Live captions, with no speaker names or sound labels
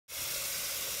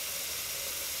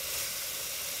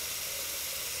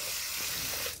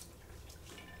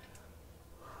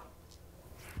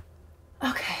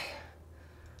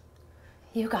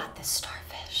You got this,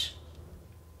 starfish.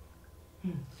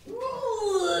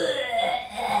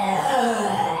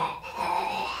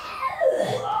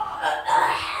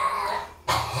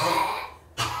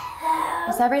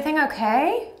 Is everything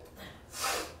okay?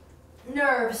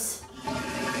 Nerves.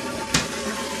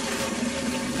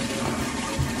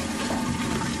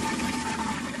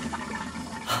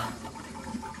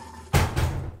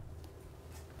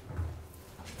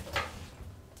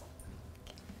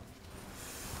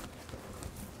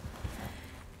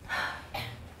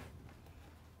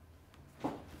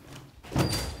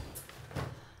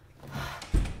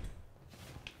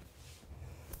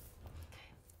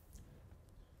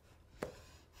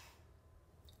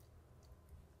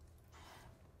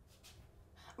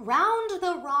 Round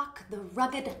the rock, the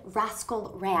rugged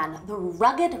rascal ran. The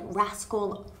rugged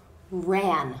rascal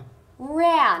ran.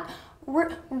 Ran.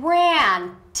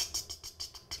 Ran.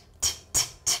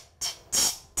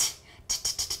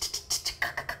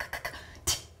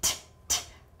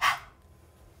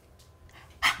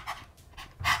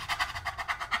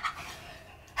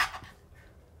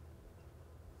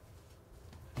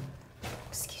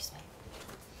 Excuse me.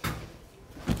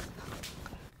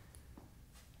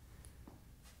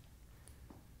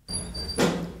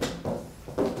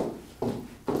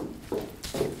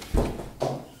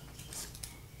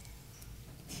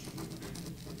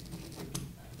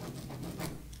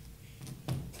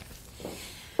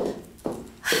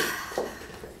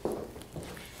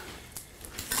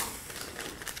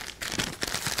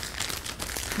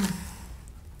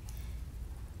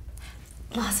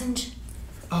 Lozenge?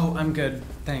 Oh, I'm good,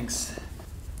 thanks.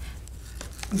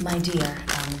 My dear,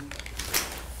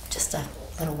 just a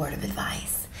little word of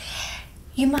advice.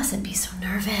 You mustn't be so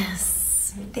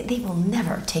nervous. They will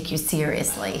never take you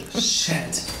seriously.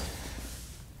 Shit.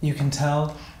 You can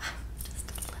tell? Just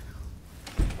a little.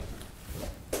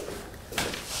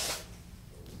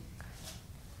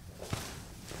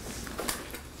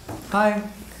 Hi.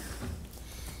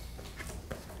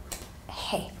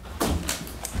 Hey.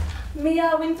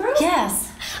 Mia Winthrop? Yes.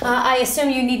 I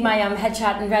assume you need my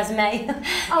headshot and resume.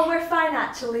 Oh, we're fine,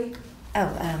 actually.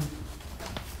 Oh,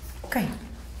 great.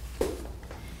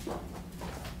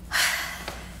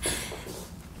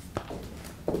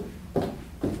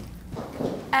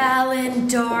 Alan,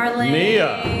 darling.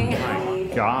 Mia! Oh my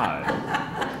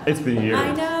God. It's been years.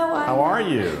 I know. How are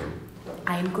you?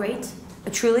 I am great.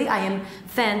 Truly, I am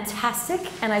fantastic.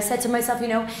 And I said to myself, you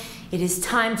know, it is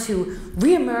time to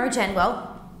reemerge and, well,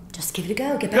 just give it a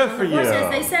go. Get back on the horse, as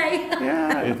they say.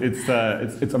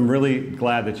 Yeah, I'm really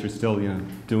glad that you're still,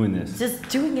 doing this. Just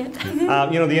doing it.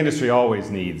 The industry always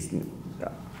needs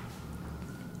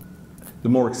the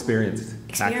more experienced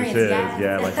actresses.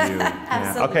 Yeah, like you.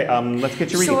 Yeah. Okay, let's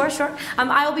get you reading. Sure, sure.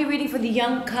 I will be reading for the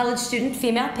young college student,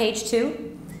 female, page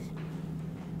 2.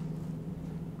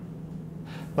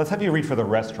 Let's have you read for the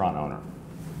restaurant owner.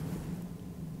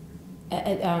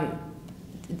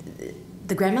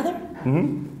 The grandmother?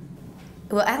 Mm-hmm.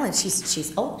 Well, Alan,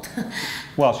 she's old.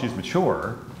 Well, she's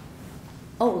mature.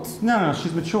 Old? No,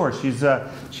 she's mature. She's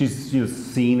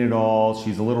seen it all.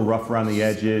 She's a little rough around the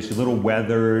edges. She's a little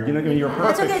weathered. You're a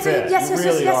perfect That's okay. fit. Yes, You yes,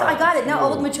 really yes. are. I got it. No,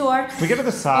 old, mature. Can we get to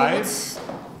the side?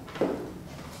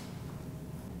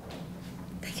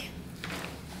 Thank you.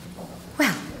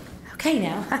 Well, okay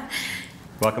now.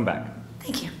 Welcome back.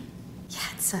 Thank you.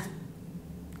 Yeah, it's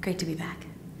great to be back.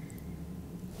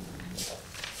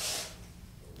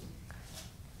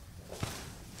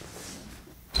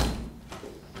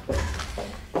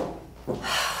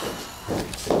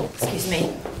 Excuse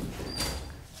me.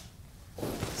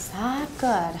 Is that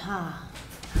good, huh?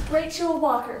 Rachel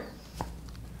Walker.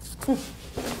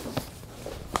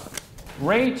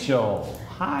 Rachel,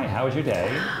 hi, how was your day?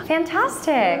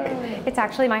 Fantastic. It's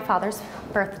actually my father's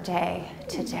birthday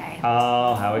today.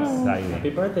 Oh, how exciting. Happy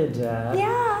birthday, Dad.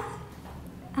 Yeah.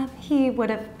 He would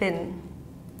have been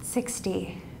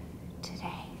 60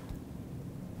 today.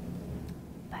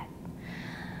 But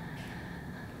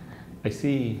I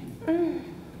see.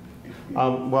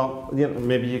 Well,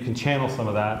 maybe you can channel some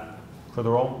of that for the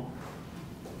role.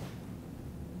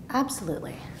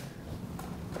 Absolutely.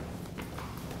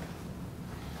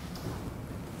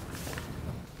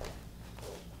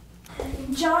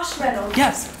 Josh Reynolds.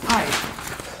 Yes, hi.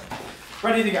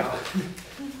 Ready to go.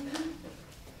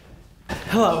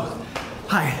 Hello.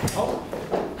 Hi. Oh.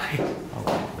 Hi.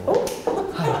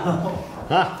 Oh.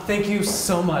 Hi. Thank you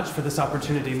so much for this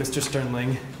opportunity, Mr.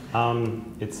 Sternling.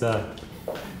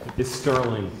 It's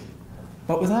Sterling.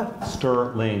 What was that?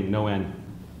 Sterling, no N.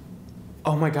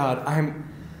 Oh my God,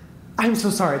 I'm so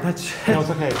sorry. That's. No, it's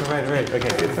okay. It's all right.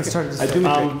 Okay. I started to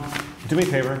do me a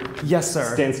favor. Yes,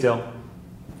 sir. Stand still.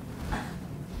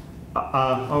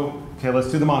 Okay,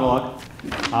 let's do the monologue.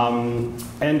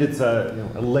 And it's a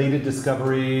elated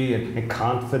discovery and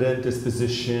confident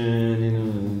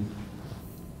disposition.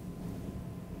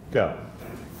 Go.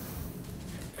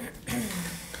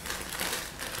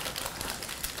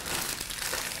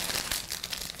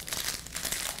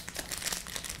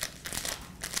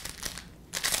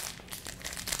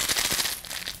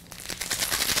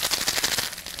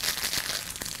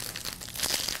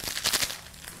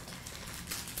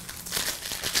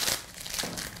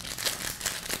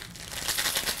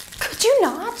 Could you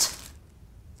not?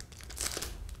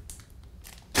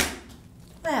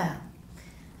 Well,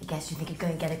 I guess you think you're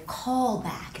going to get a call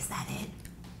back, is that it?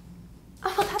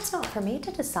 Oh, well, that's not for me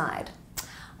to decide.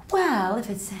 Well, if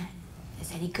it's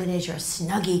as any good as your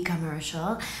Snuggie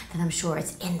commercial, then I'm sure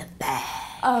it's in the bag.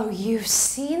 Oh, you've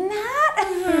seen that?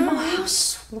 Oh, how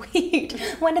sweet.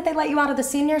 When did they let you out of the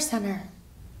senior center?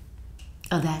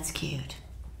 Oh, that's cute.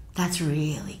 That's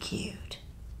really cute.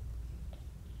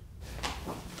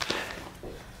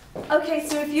 Okay,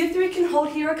 so if you three can hold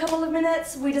here a couple of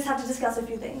minutes, we just have to discuss a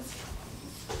few things.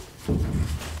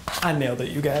 I nailed it,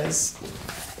 you guys.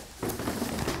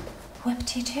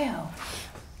 Whoop-de-doo.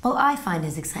 Well, I find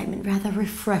his excitement rather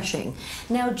refreshing.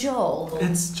 Now, Joel...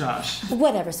 It's Josh.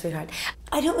 Whatever, sweetheart.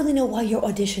 I don't really know why you're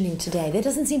auditioning today. There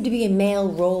doesn't seem to be a male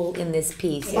role in this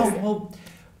piece. Oh, well,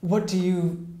 what do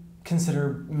you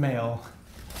consider male?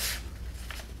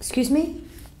 Excuse me?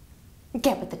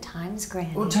 Get with the times,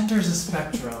 Granny. Well, gender's a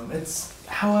spectrum. It's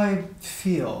how I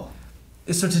feel.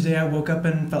 So today I woke up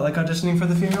and felt like auditioning for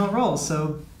the female role,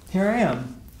 so here I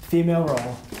am. Female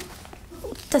role.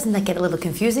 Doesn't that get a little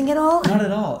confusing at all? Not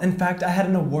at all. In fact, I had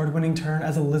an award-winning turn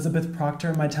as Elizabeth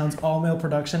Proctor in my town's all-male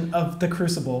production of The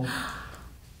Crucible.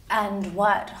 And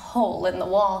what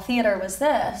hole-in-the-wall theater was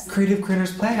this? Creative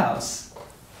Critters Playhouse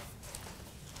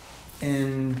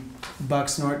in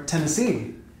Bucksnort,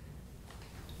 Tennessee.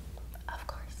 Of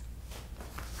course.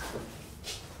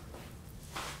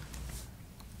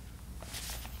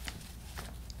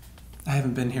 I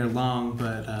haven't been here long,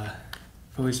 but I've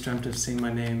always dreamt of seeing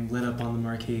my name lit up on the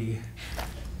marquee.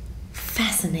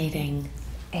 Fascinating.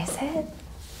 Is it?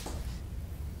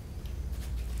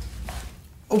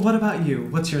 What about you?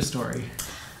 What's your story?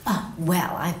 Oh,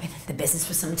 well, I've been in the business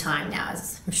for some time now,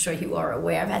 as I'm sure you are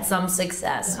aware. I've had some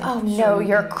success. Oh, no,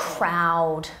 your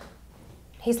crowd.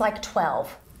 He's like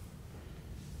 12.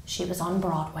 She was on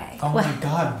Broadway. Oh my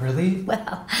God, really?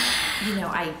 Well, you know,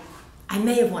 I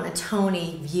may have won a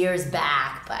Tony years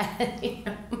back, but, you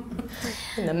know.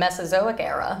 In the Mesozoic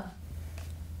era.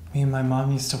 Me and my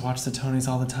mom used to watch the Tonys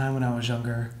all the time when I was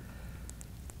younger.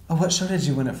 Oh, what show did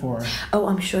you win it for? Oh,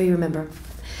 I'm sure you remember.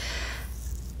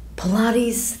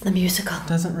 Pilates, the musical.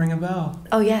 Doesn't ring a bell.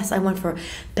 Oh, yes, I won for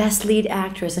Best Lead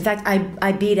Actress. In fact,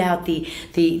 I beat out the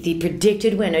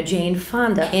predicted winner, Jane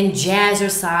Fonda, in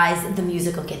Jazzercise, the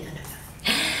musical. No.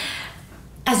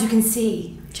 As you can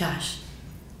see, Josh,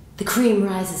 the cream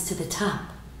rises to the top.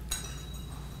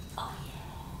 Oh, yeah.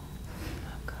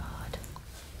 Oh, God.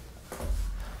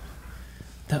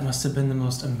 That must have been the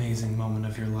most amazing moment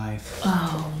of your life.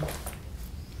 Oh,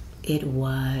 it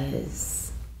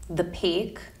was. The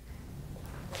peak.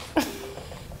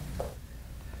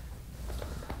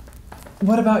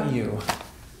 What about you?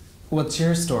 What's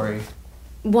your story?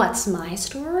 What's my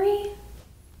story?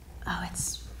 Oh,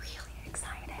 it's really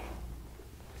exciting.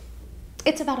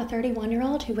 It's about a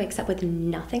 31-year-old who wakes up with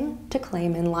nothing to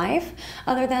claim in life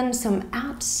other than some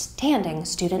outstanding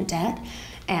student debt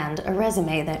and a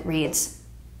resume that reads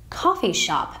coffee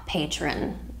shop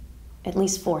patron at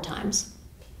least 4 times.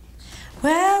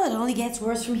 Well, it only gets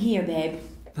worse from here, babe.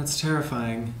 That's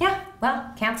terrifying. Yeah,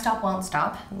 well, can't stop, won't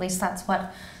stop. At least that's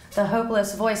what the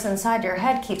hopeless voice inside your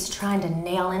head keeps trying to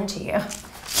nail into you.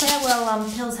 Yeah, well,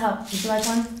 pills help. Would you like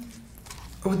one?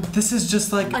 Oh, this is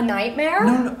just like... A nightmare?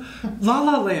 No. La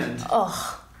La Land.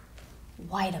 Ugh.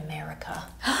 White America.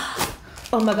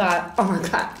 Oh my god,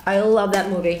 I love that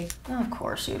movie. Of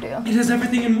course you do. It has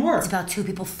everything and more. It's about 2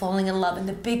 people falling in love in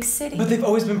the big city. But they've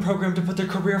always been programmed to put their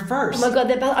career first. Oh my god,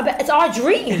 it's our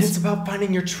dreams. And it's about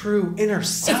finding your true inner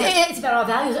self. It's about our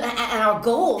values and our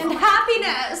goals. And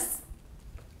happiness.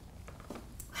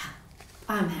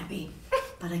 I'm happy,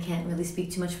 but I can't really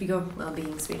speak too much for your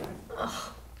well-being, sweetheart.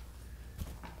 Ugh.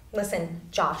 Listen,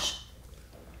 Josh,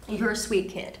 you're a sweet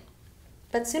kid.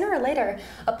 But sooner or later,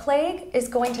 a plague is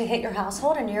going to hit your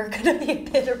household and you're going to be a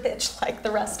bitter bitch like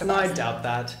the rest of No, us. I doubt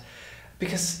that.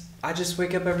 Because I just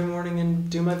wake up every morning and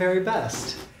do my very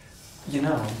best. You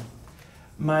know,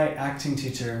 my acting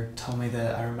teacher told me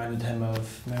that I reminded him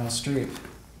of Meryl Streep.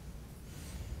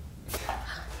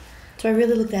 Do I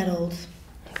really look that old?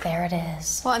 There it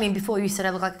is. Well, I mean, before you said I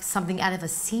look like something out of a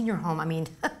senior home. I mean,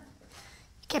 you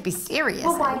can't be serious.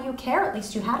 Well, why do you care? At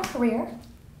least you had a career.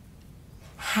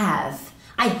 I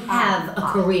have a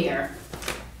career.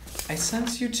 I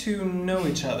sense you two know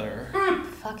each other.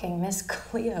 Fucking Miss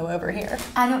Cleo over here.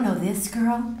 I don't know this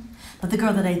girl, but the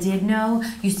girl that I did know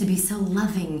used to be so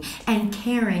loving and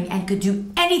caring and could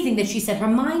do anything that she set her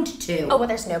mind to. Oh, well,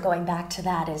 there's no going back to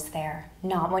that, is there?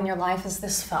 Not when your life is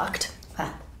this fucked.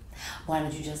 Huh. Why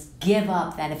don't you just give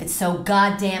up then if it's so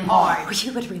goddamn hard? Oh,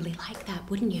 you would really like that,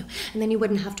 wouldn't you? And then you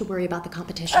wouldn't have to worry about the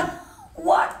competition.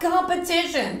 What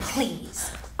competition?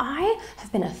 Please. I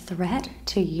have been a threat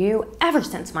to you ever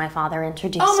since my father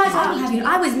introduced Oh my me. God, have you?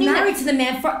 I was married to the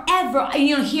man forever. And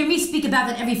you don't hear me speak about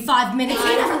that every 5 minutes.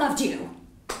 I never loved you.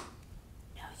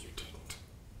 No, you didn't.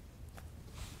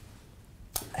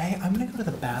 Hey, I'm gonna go to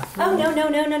the bathroom.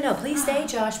 Oh, no. Please stay,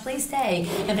 Josh. Please stay.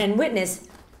 And then witness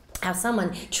how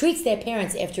someone treats their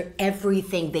parents after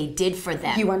everything they did for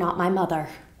them. You are not my mother.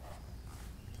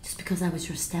 Just because I was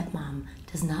your stepmom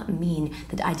does not mean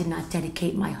that I did not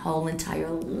dedicate my whole entire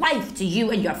life to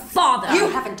you and your father. You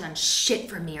haven't done shit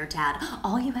for me or Dad.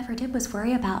 All you ever did was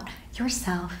worry about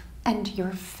yourself and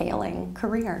your failing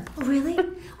career. Really?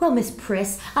 Well, Miss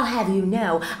Priss, I'll have you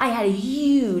know, I had a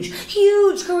huge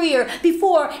career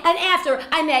before and after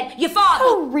I met your father.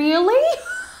 Oh, really?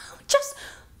 Just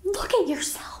look at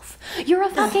yourself. You're a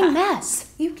fucking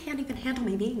mess. You can't even handle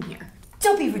me being here.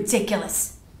 Don't be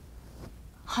ridiculous.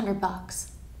 $100.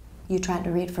 You tried to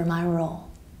read for my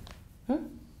role.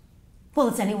 Well,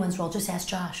 it's anyone's role. Just ask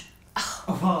Josh.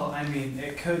 Well, I mean,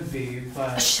 it could be,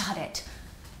 but... Shut it.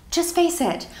 Just face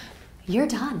it. You're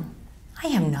done. I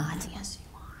am not. Yes, you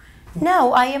are.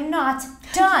 No, I am not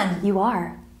done. You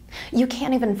are. You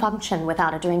can't even function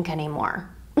without a drink anymore.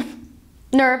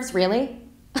 Nerves, really?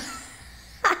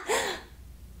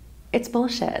 It's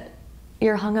bullshit.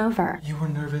 You're hungover. You were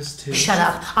nervous too? Shut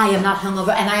up. I am not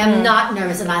hungover, and I am not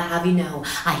nervous, and I have you know,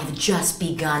 I have just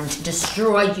begun to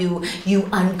destroy you, you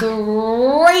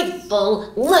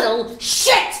ungrateful little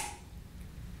shit!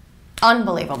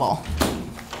 Unbelievable.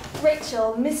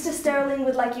 Rachel, Mr. Sterling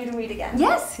would like you to read again.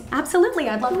 Yes, absolutely.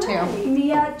 I'd love to.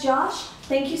 Mia, Josh,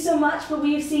 thank you so much, but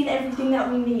we've seen everything that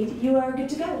we need. You are good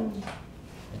to go.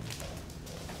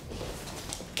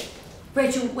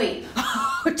 Rachel, wait.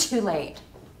 Too late.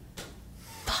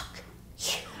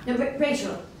 No,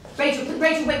 Rachel, wait,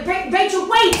 Rachel,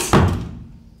 wait!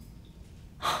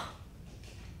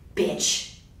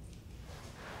 Bitch.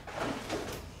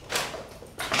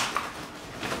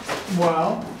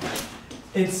 Well,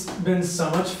 it's been so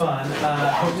much fun.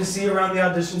 Hope to see you around the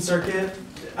audition circuit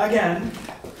again.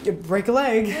 You break a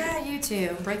leg. Yeah, you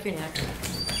too. Break your neck.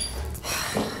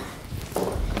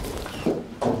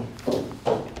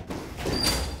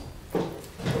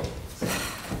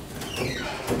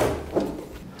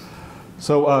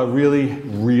 So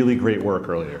really great work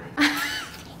earlier. Thank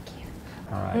you.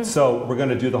 All right, so we're going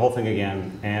to do the whole thing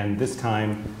again, and this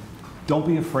time, don't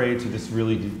be afraid to just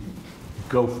really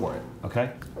go for it,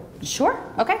 okay? Sure.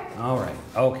 Okay. All right,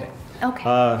 okay.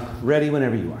 Okay. Ready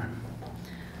whenever you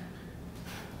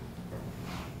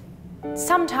are.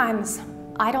 Sometimes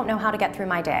I don't know how to get through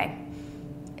my day.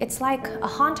 It's like a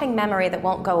haunting memory that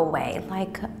won't go away,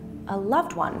 like a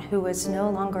loved one who is no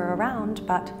longer around,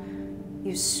 but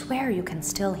you swear you can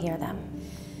still hear them.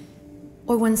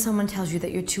 Or when someone tells you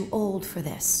that you're too old for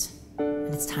this,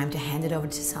 and it's time to hand it over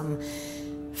to some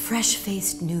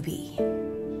fresh-faced newbie.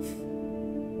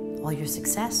 All your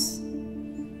success,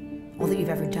 all that you've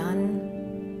ever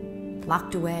done,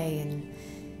 locked away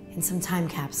in some time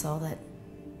capsule that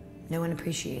no one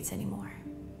appreciates anymore.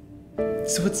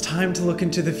 So it's time to look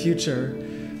into the future.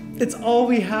 It's all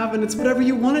we have, and it's whatever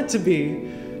you want it to be.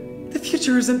 The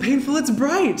future isn't painful, it's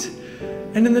bright.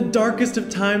 And in the darkest of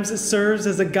times, it serves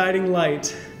as a guiding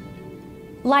light.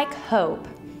 Like hope.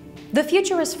 The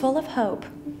future is full of hope.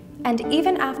 And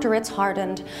even after it's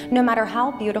hardened, no matter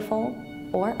how beautiful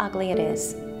or ugly it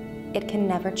is, it can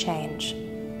never change.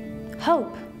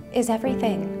 Hope is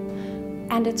everything.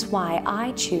 And it's why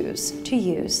I choose to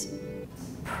use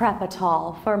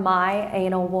Prepatol for my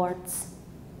anal warts.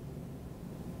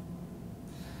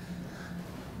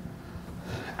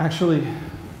 Actually,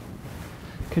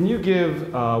 can you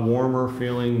give a warmer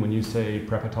feeling when you say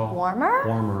Prepatol? Warmer?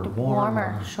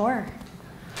 Warmer. Sure.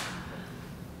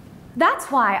 That's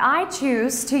why I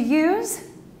choose to use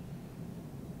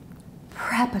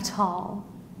Prepatol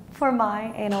for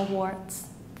my anal warts.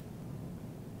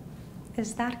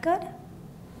 Is that good?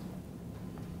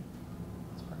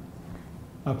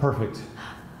 Perfect.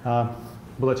 We'll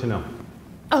let you know.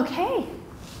 Okay.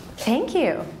 Thank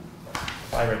you.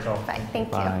 Bye, Rachel. Bye.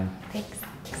 Thank Bye. you. Thanks.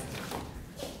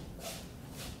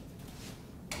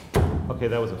 Okay,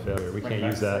 that was a failure. We can't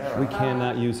use that. We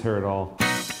cannot use her at all.